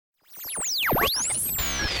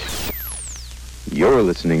You're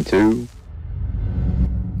listening to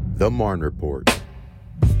the Marne Report.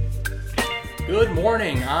 Good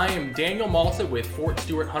morning. I am Daniel Malta with Fort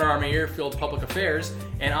Stewart Hunter Army Airfield Public Affairs,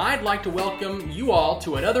 and I'd like to welcome you all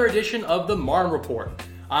to another edition of the Marne Report.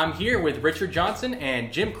 I'm here with Richard Johnson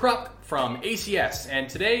and Jim Krupp from ACS, and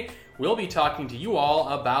today we'll be talking to you all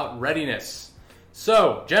about readiness.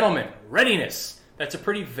 So, gentlemen, readiness. That's a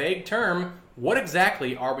pretty vague term. What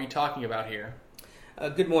exactly are we talking about here?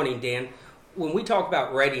 Good morning, Dan. When we talk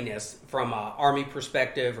about readiness from an Army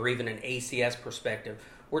perspective or even an ACS perspective,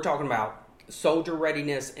 we're talking about soldier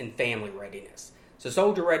readiness and family readiness. So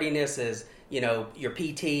soldier readiness is, your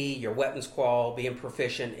PT, your weapons qual, being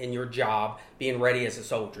proficient in your job, being ready as a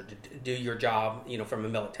soldier to do your job, from a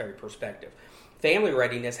military perspective. Family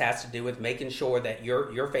readiness has to do with making sure that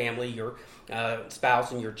your family, your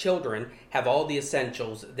spouse, and your children have all the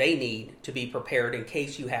essentials they need to be prepared in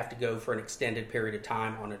case you have to go for an extended period of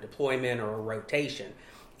time on a deployment or a rotation.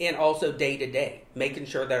 And also day to day, making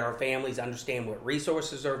sure that our families understand what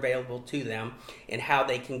resources are available to them and how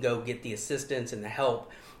they can go get the assistance and the help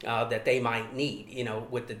that they might need,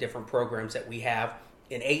 with the different programs that we have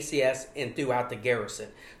in ACS and throughout the garrison.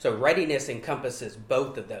 So readiness encompasses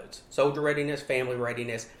both of those. Soldier readiness, family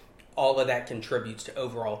readiness, all of that contributes to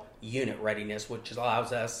overall unit readiness, which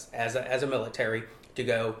allows us as a military to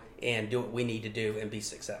go and do what we need to do and be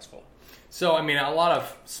successful. So, a lot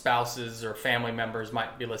of spouses or family members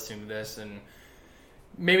might be listening to this, and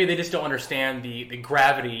maybe they just don't understand the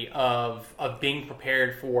gravity of being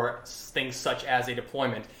prepared for things such as a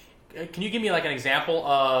deployment. Can you give me like an example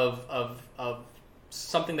of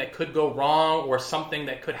something that could go wrong or something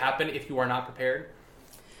that could happen if you are not prepared?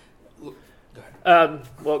 Go ahead.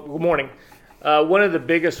 Well, good morning. One of the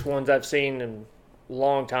biggest ones I've seen in a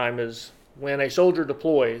long time is when a soldier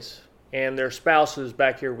deploys and their spouse is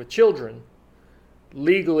back here with children.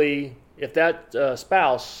 Legally, if that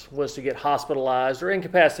spouse was to get hospitalized or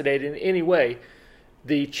incapacitated in any way,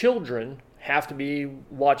 the children have to be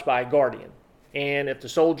watched by a guardian. And if the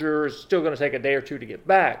soldier is still going to take a day or two to get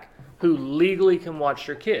back, who legally can watch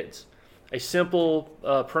their kids? A simple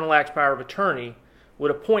parental acts power of attorney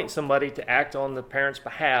would appoint somebody to act on the parent's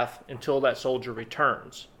behalf until that soldier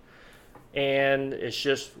returns. And it's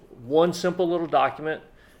just one simple little document.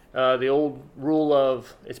 The old rule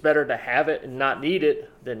of it's better to have it and not need it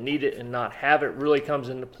than need it and not have it really comes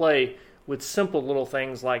into play with simple little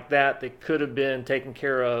things like that could have been taken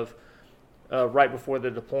care of right before the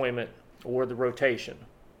deployment or the rotation.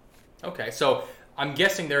 Okay, so I'm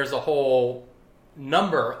guessing there's a whole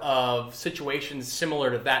number of situations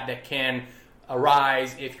similar to that can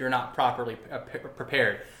arise if you're not properly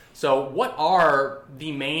prepared. So what are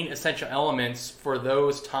the main essential elements for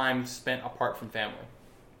those times spent apart from family?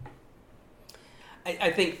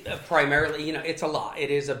 I think primarily, it's a lot.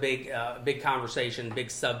 It is a big conversation,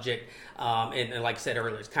 big subject, and like I said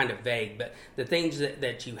earlier, it's kind of vague. But the things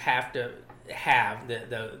that you have to have,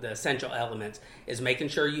 the essential elements, is making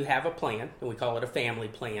sure you have a plan, and we call it a family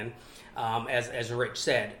plan. As Rich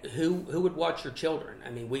said, who would watch your children?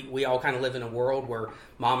 We all kind of live in a world where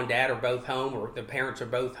mom and dad are both home, or the parents are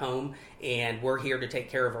both home, and we're here to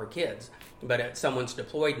take care of our kids. But if someone's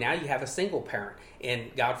deployed, now you have a single parent, and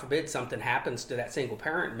God forbid something happens to that single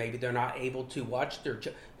parent, maybe they're not able to watch their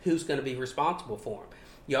who's going to be responsible for them?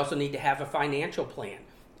 You also need to have a financial plan.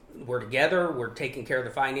 We're together, we're taking care of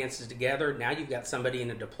the finances together. Now you've got somebody in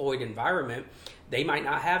a deployed environment. They might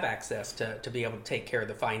not have access to be able to take care of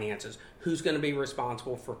the finances. Who's going to be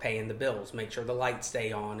responsible for paying the bills, make sure the lights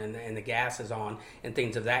stay on and the gas is on and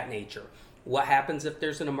things of that nature? What happens if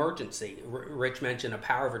there's an emergency? Rich mentioned a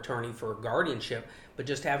power of attorney for guardianship, but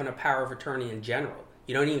just having a power of attorney in general.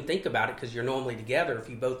 You don't even think about it because you're normally together. If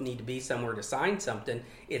you both need to be somewhere to sign something,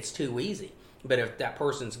 it's too easy. But if that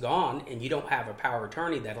person's gone and you don't have a power of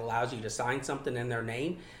attorney that allows you to sign something in their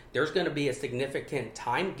name, there's going to be a significant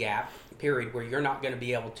time gap period where you're not going to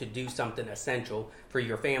be able to do something essential for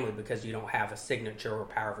your family because you don't have a signature or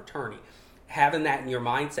power of attorney. Having that in your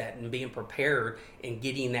mindset and being prepared and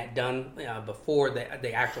getting that done before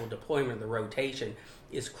the actual deployment of the rotation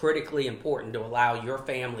is critically important to allow your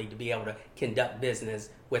family to be able to conduct business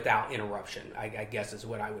without interruption, I guess is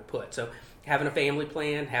what I would put. So having a family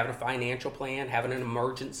plan, having a financial plan, having an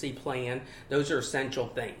emergency plan, those are essential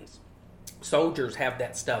things. Soldiers have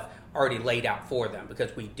that stuff already laid out for them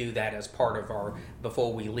because we do that as part of our,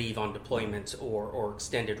 before we leave on deployments or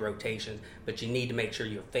extended rotations, but you need to make sure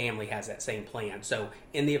your family has that same plan. So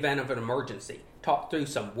in the event of an emergency, talk through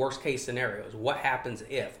some worst case scenarios. What happens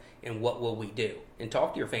if, and what will we do? And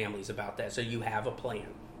talk to your families about that so you have a plan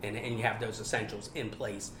and you have those essentials in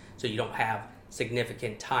place so you don't have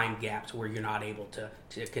significant time gaps where you're not able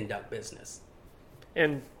to conduct business.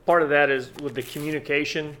 And part of that is with the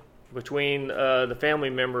communication between the family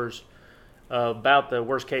members about the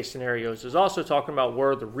worst case scenarios, is also talking about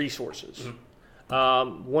where are the resources.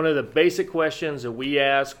 One of the basic questions that we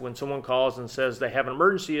ask when someone calls and says they have an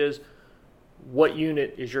emergency is, what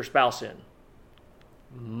unit is your spouse in?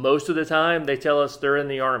 Most of the time they tell us they're in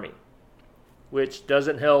the Army, which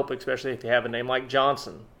doesn't help, especially if you have a name like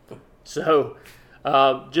Johnson. So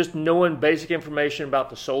just knowing basic information about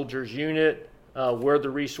the soldier's unit, where the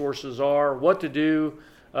resources are, what to do,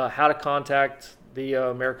 how to contact the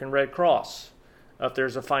American Red Cross. If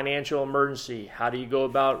there's a financial emergency, how do you go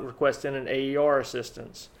about requesting an AER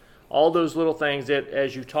assistance? All those little things that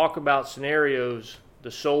as you talk about scenarios,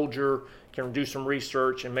 the soldier can do some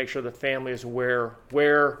research and make sure the family is aware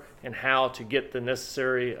where and how to get the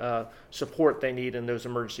necessary support they need in those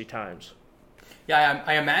emergency times. Yeah,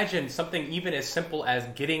 I imagine something even as simple as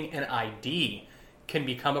getting an ID can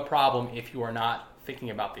become a problem if you are not thinking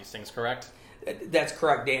about these things, correct? That's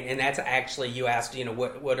correct, Dan. And that's actually, you asked,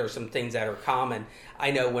 what are some things that are common?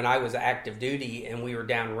 I know when I was active duty and we were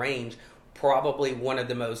down range, probably one of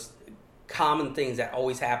the most common things that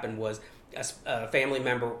always happened was a family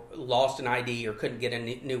member lost an ID or couldn't get a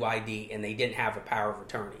new ID, and they didn't have a power of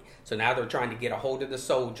attorney. So now they're trying to get a hold of the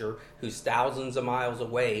soldier who's thousands of miles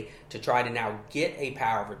away to try to now get a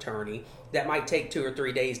power of attorney. That might take 2 or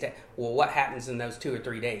 3 days. Well, what happens in those 2 or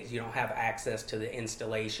 3 days? You don't have access to the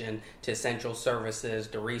installation, to essential services,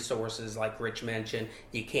 to resources like Rich mentioned.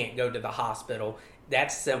 You can't go to the hospital.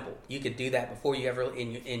 That's simple. You could do that before you ever,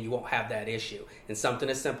 and you won't have that issue. And something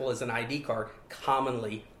as simple as an ID card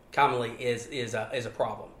commonly is a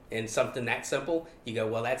problem. And something that simple, you go,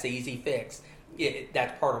 well, that's an easy fix.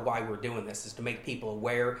 That's part of why we're doing this, is to make people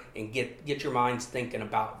aware and get your minds thinking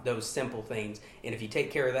about those simple things. And if you take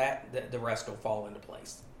care of that, the rest will fall into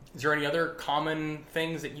place. Is there any other common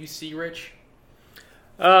things that you see, Rich?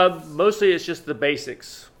 Mostly it's just the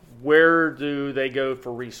basics. Where do they go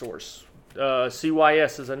for resource?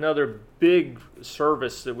 CYS is another big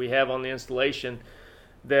service that we have on the installation,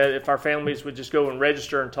 that if our families would just go and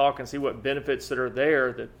register and talk and see what benefits that are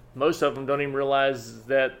there, that most of them don't even realize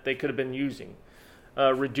that they could have been using.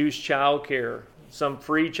 Reduced child care, some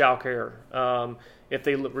free child care. If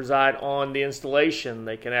they reside on the installation,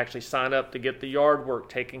 they can actually sign up to get the yard work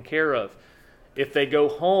taken care of. If they go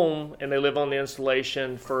home and they live on the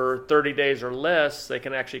installation for 30 days or less, they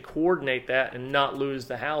can actually coordinate that and not lose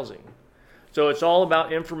the housing. So it's all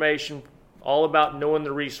about information, all about knowing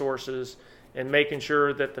the resources and making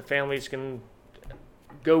sure that the families can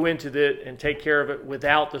go into it and take care of it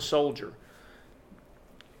without the soldier.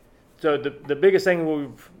 So the biggest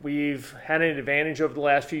thing we've had an advantage over the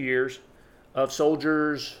last few years of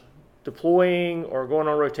soldiers deploying or going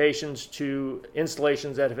on rotations to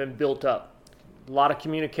installations that have been built up. A lot of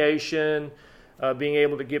communication, being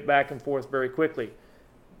able to get back and forth very quickly.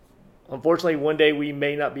 Unfortunately, one day we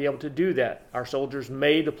may not be able to do that. Our soldiers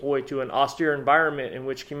may deploy to an austere environment in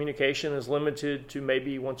which communication is limited to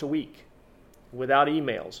maybe once a week without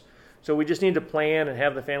emails. So we just need to plan and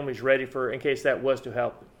have the families ready for in case that was to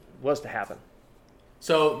happen.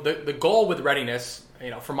 So the goal with readiness,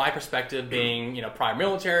 from my perspective, being prior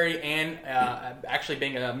military and actually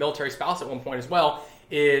being a military spouse at one point as well,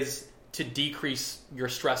 is to decrease your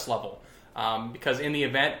stress level. Because in the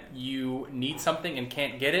event you need something and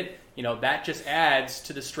can't get it, that just adds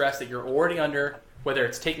to the stress that you're already under, whether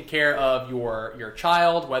it's taking care of your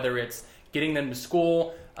child, whether it's getting them to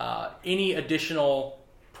school. Any additional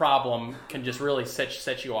problem can just really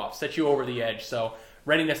set you off, set you over the edge. So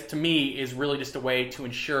readiness to me is really just a way to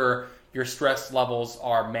ensure your stress levels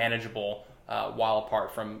are manageable while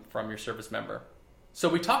apart from your service member. So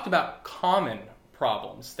we talked about common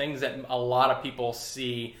problems, things that a lot of people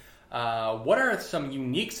see. What are some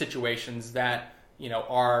unique situations that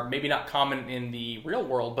are maybe not common in the real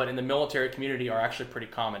world, but in the military community are actually pretty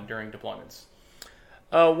common during deployments?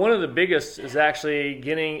 One of the biggest is actually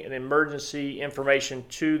getting an emergency information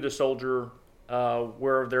to the soldier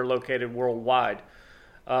where they're located worldwide.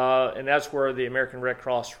 And that's where the American Red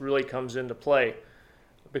Cross really comes into play.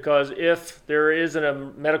 Because if there is a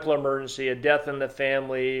medical emergency, a death in the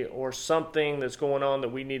family, or something that's going on that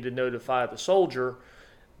we need to notify the soldier,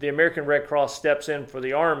 the American Red Cross steps in for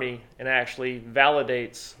the Army and actually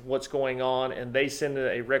validates what's going on, and they send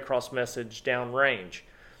a Red Cross message downrange.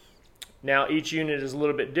 Now, each unit is a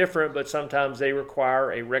little bit different, but sometimes they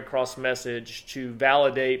require a Red Cross message to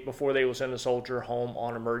validate before they will send a soldier home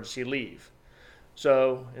on emergency leave.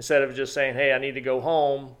 So instead of just saying, hey, I need to go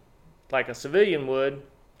home, like a civilian would,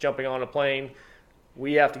 jumping on a plane,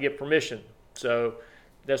 we have to get permission. So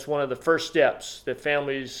that's one of the first steps that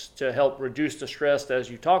families, to help reduce the stress, as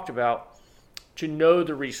you talked about, to know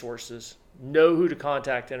the resources, know who to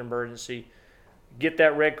contact in emergency, get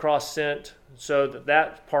that Red Cross sent so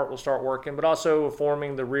that part will start working, but also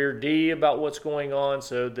informing the Rear D about what's going on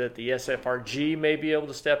so that the SFRG may be able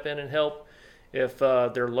to step in and help if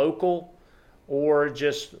they're local, or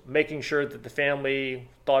just making sure that the family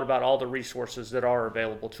thought about all the resources that are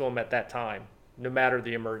available to them at that time, no matter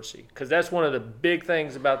the emergency. Because that's one of the big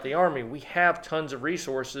things about the Army. We have tons of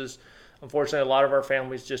resources. Unfortunately, a lot of our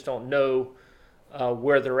families just don't know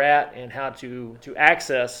where they're at and how to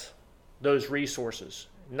access those resources.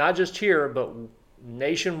 Not just here, but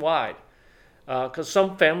nationwide. Because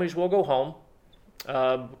some families will go home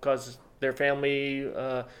because their family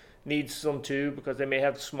needs them to, because they may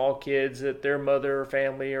have small kids that their mother or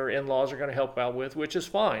family or in-laws are going to help out with, which is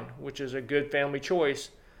fine, which is a good family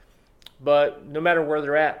choice. But no matter where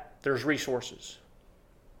they're at, there's resources.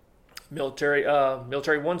 Military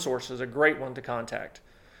One Source is a great one to contact.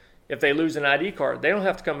 If they lose an ID card, they don't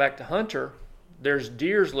have to come back to Hunter. There's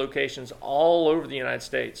DEERS locations all over the United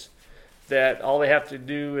States that all they have to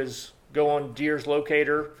do is go on DEERS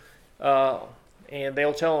locator, and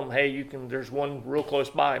they'll tell them, hey, there's one real close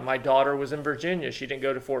by. My daughter was in Virginia. She didn't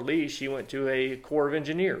go to Fort Lee. She went to a Corps of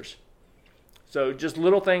Engineers. So just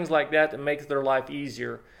little things like that makes their life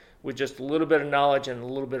easier with just a little bit of knowledge and a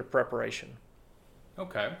little bit of preparation.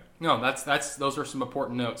 Okay. No, those are some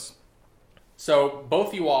important notes. So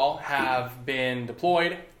both you all have been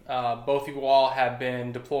deployed. Both of you all have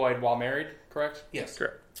been deployed while married, correct? Yes.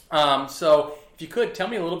 Correct. So if you could tell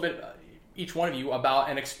me a little bit, each one of you, about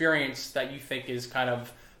an experience that you think is kind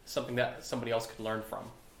of something that somebody else could learn from.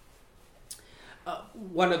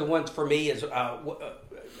 One of the ones for me is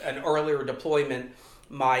an earlier deployment.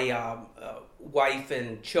 My wife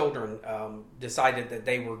and children decided that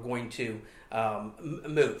they were going to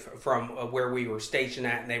move from where we were stationed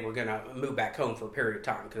at, and they were going to move back home for a period of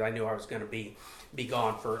time, because I knew I was going to be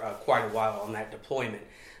gone for quite a while on that deployment.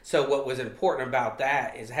 So what was important about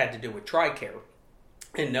that is it had to do with TRICARE,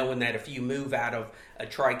 and knowing that if you move out of a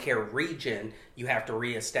TRICARE region, you have to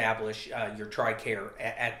reestablish your TRICARE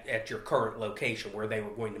at your current location where they were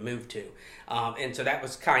going to move to. And so that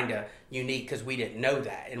was kind of unique, because we didn't know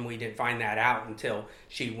that, and we didn't find that out until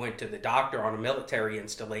she went to the doctor on a military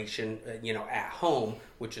installation, at home,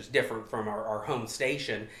 which is different from our home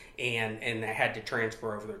station, and they had to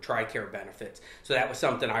transfer over their TRICARE benefits. So that was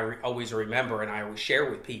something I always remember, and I always share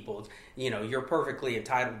with people. You're perfectly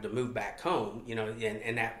entitled to move back home,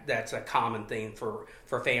 and that's a common thing for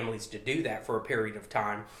families to do that for a period of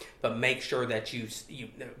time. But make sure that you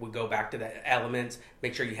would go back to the elements.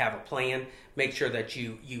 Make sure you have a plan. Make sure that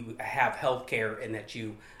you have health care, and that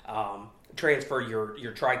you transfer your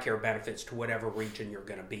TRICARE benefits to whatever region you're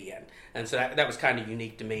going to be in. And so that was kind of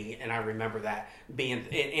unique to me, and I remember that being,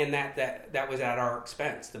 and that was at our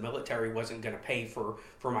expense. The military wasn't going to pay for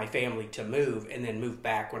my family to move and then move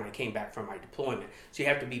back when I came back from my deployment. So you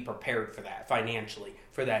have to be prepared for that financially,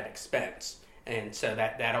 for that expense. And so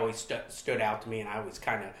that always stood out to me, and I always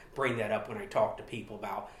kind of bring that up when I talk to people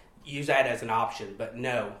about use that as an option, but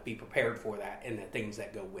be prepared for that and the things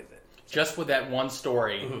that go with it. Just with that one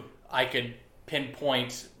story, Mm-hmm. I could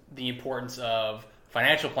pinpoint the importance of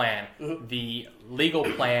financial plan, Mm-hmm. the legal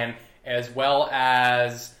plan, as well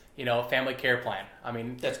as family care plan. I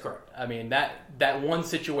mean, That's correct. I mean that one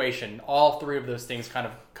situation, all three of those things kind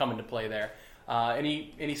of come into play there.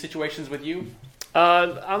 Any situations with you?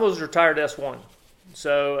 I was retired S1.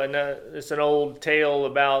 So it's an old tale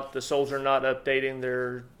about the soldier not updating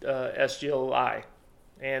their SGLI,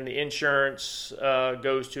 and the insurance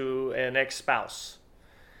goes to an ex-spouse.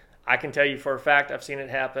 I can tell you for a fact I've seen it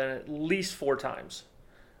happen at least 4 times,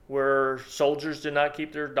 where soldiers did not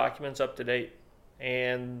keep their documents up to date,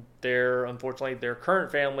 and unfortunately their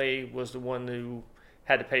current family was the one who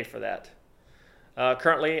had to pay for that.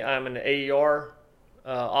 Currently, I'm an AER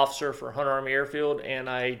officer for Hunter Army Airfield, and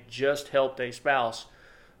I just helped a spouse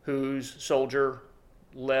whose soldier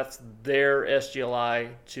left their SGLI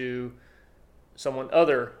to someone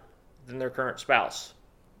other than their current spouse.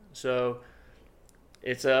 So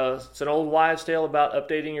it's an old wives' tale about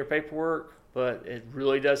updating your paperwork, but it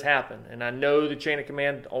really does happen. And I know the chain of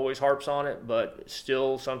command always harps on it, but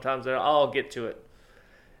still sometimes I'll get to it.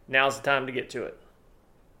 Now's the time to get to it.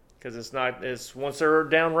 Because once they're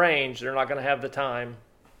down range, they're not going to have the time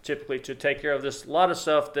typically to take care of this. A lot of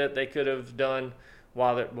stuff that they could have done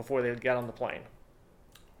before they got on the plane.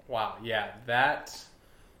 Wow, yeah,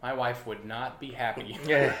 my wife would not be happy.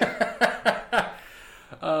 Yeah.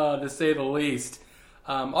 To say the least.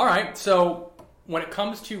 All right, so when it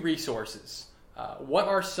comes to resources, what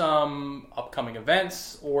are some upcoming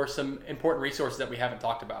events or some important resources that we haven't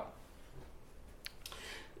talked about?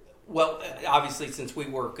 Well, obviously, since we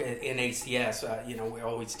work in ACS, we're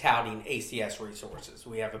always touting ACS resources.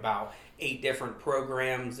 We have about 8 different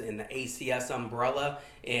programs in the ACS umbrella,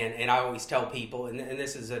 and I always tell people, and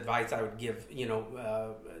this is advice I would give,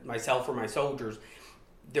 myself or my soldiers,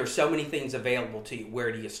 there's so many things available to you.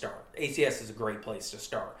 Where do you start? ACS is a great place to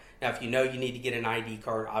start. Now, if you know you need to get an ID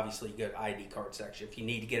card, obviously you go to ID card section. If you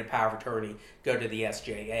need to get a power of attorney, go to the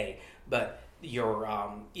SJA. But your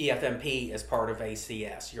EFMP is part of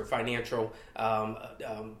ACS. Your financial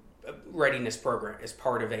readiness program is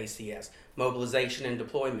part of ACS. Mobilization and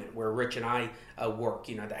deployment, where Rich and I work,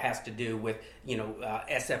 that has to do with,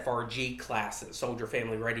 SFRG classes, Soldier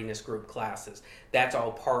Family Readiness Group classes. That's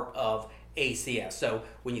all part of ACS. So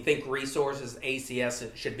when you think resources, ACS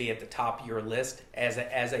it should be at the top of your list as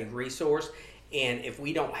a resource. And if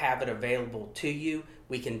we don't have it available to you,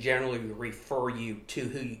 we can generally refer you to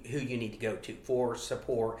who you need to go to for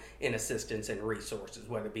support and assistance and resources,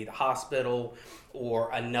 whether it be the hospital or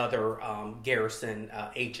another garrison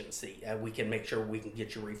agency. We can make sure we can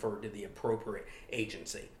get you referred to the appropriate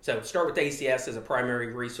agency. So start with ACS as a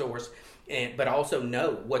primary resource, but also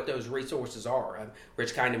know what those resources are.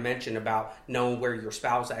 Rich kind of mentioned about knowing where your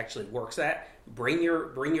spouse actually works at. Bring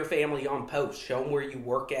your family on post. Show them where you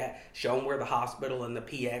work at. Show them where the hospital and the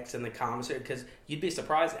PX and the commissary, because you'd be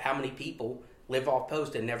surprised at how many people live off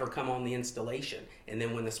post and never come on the installation. And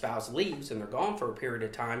then when the spouse leaves and they're gone for a period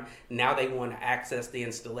of time, now they want to access the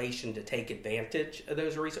installation to take advantage of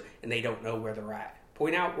those resources, and they don't know where they're at.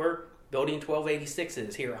 Point out where Building 1286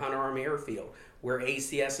 is here at Hunter Army Airfield, where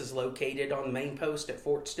ACS is located on the main post at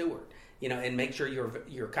Fort Stewart, and make sure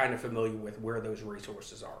you're kind of familiar with where those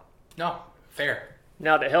resources are. No, fair.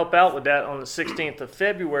 Now, to help out with that, on the 16th of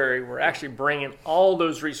February, we're actually bringing all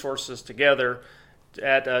those resources together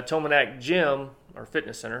at Tominac Gym, our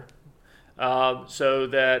fitness center, so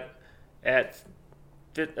that at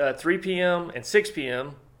 3 p.m. and 6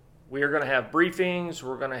 p.m., we are going to have briefings.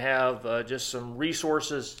 We're going to have just some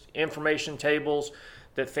resources, information tables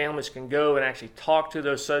that families can go and actually talk to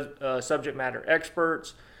those subject matter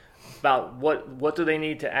experts about what do they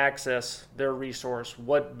need to access their resource,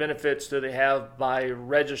 what benefits do they have by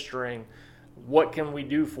registering, what can we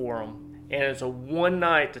do for them. And it's a one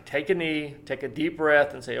night to take a knee, take a deep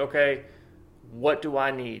breath, and say, okay, what do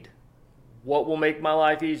I need? What will make my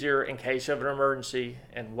life easier in case of an emergency,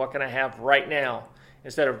 and what can I have right now?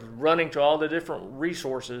 Instead of running to all the different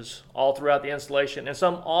resources all throughout the installation, and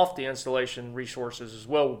some off the installation resources as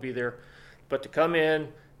well will be there. But to come in,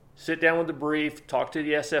 sit down with the brief, talk to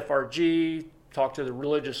the SFRG, talk to the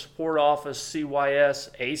Religious Support Office, CYS,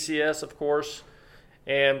 ACS, of course.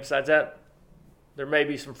 And besides that, there may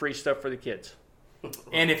be some free stuff for the kids.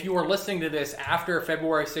 And if you are listening to this after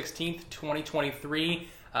February 16th, 2023,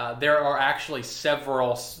 there are actually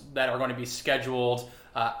several that are going to be scheduled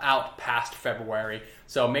out past February.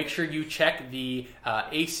 So make sure you check the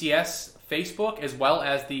ACS Facebook as well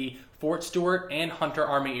as the Fort Stewart and Hunter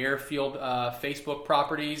Army Airfield Facebook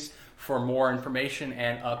properties for more information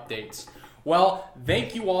and updates. Well,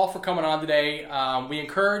 thank you all for coming on today. We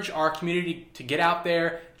encourage our community to get out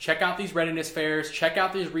there, check out these readiness fairs, check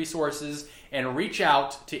out these resources, and reach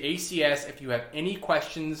out to ACS if you have any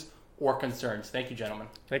questions or concerns. Thank you, gentlemen.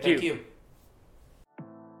 Thank you.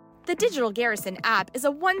 The Digital Garrison app is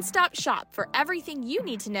a one-stop shop for everything you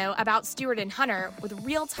need to know about Stewart and Hunter, with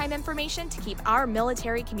real-time information to keep our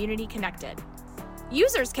military community connected.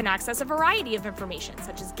 Users can access a variety of information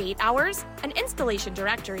such as gate hours, an installation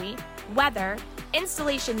directory, weather,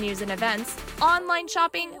 installation news and events, online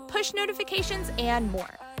shopping, push notifications, and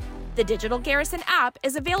more. The Digital Garrison app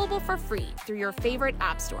is available for free through your favorite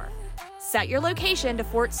app store. Set your location to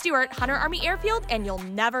Fort Stewart, Hunter Army Airfield, and you'll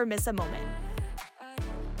never miss a moment.